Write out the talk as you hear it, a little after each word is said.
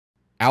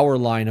our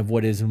line of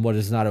what is and what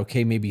is not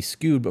okay may be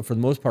skewed, but for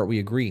the most part, we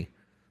agree.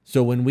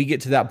 So when we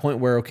get to that point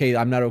where, okay,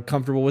 I'm not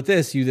comfortable with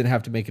this, you then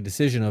have to make a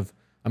decision of,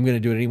 I'm going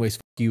to do it anyways,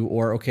 fuck you,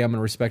 or okay, I'm going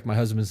to respect my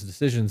husband's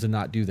decisions and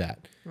not do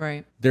that.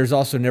 Right. There's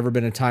also never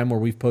been a time where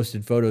we've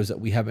posted photos that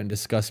we haven't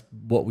discussed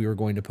what we were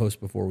going to post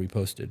before we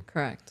posted.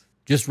 Correct.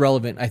 Just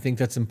relevant. I think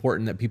that's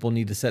important that people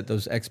need to set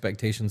those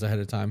expectations ahead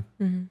of time.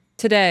 Mm-hmm.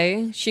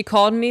 Today, she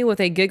called me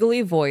with a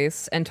giggly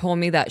voice and told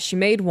me that she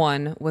made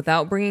one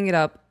without bringing it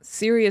up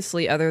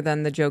seriously other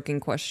than the joking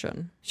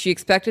question. She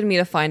expected me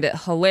to find it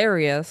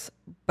hilarious,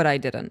 but I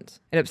didn't.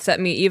 It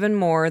upset me even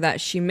more that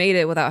she made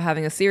it without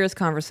having a serious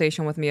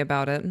conversation with me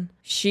about it.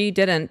 She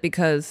didn't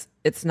because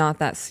it's not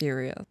that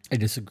serious. I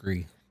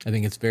disagree. I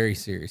think it's very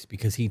serious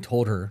because he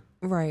told her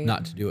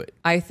not to do it.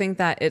 I think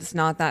that it's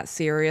not that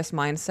serious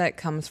mindset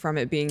comes from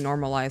it being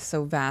normalized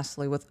so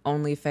vastly with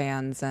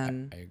OnlyFans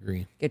and I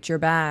agree. Get your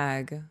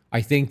bag.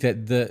 I think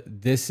that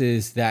this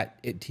is that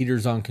it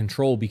teeters on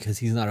control because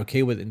he's not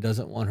okay with it and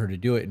doesn't want her to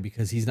do it. And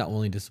because he's not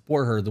willing to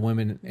support her, the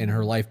women in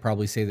her life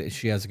probably say that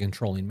she has a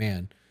controlling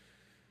man.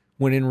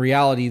 When in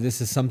reality,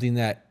 this is something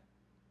that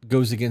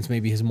goes against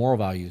maybe his moral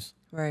values.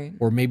 Right.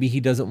 Or maybe he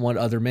doesn't want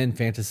other men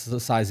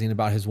fantasizing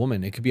about his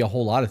woman. It could be a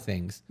whole lot of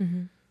things.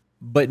 Mm-hmm.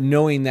 But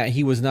knowing that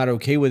he was not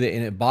okay with it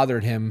and it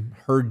bothered him,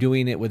 her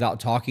doing it without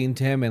talking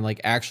to him and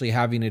like actually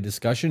having a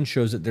discussion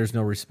shows that there's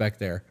no respect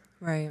there.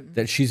 Right.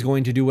 That she's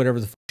going to do whatever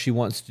the she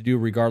wants to do,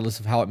 regardless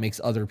of how it makes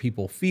other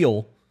people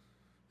feel,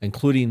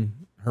 including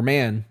her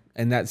man.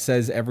 And that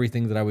says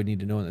everything that I would need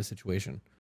to know in this situation.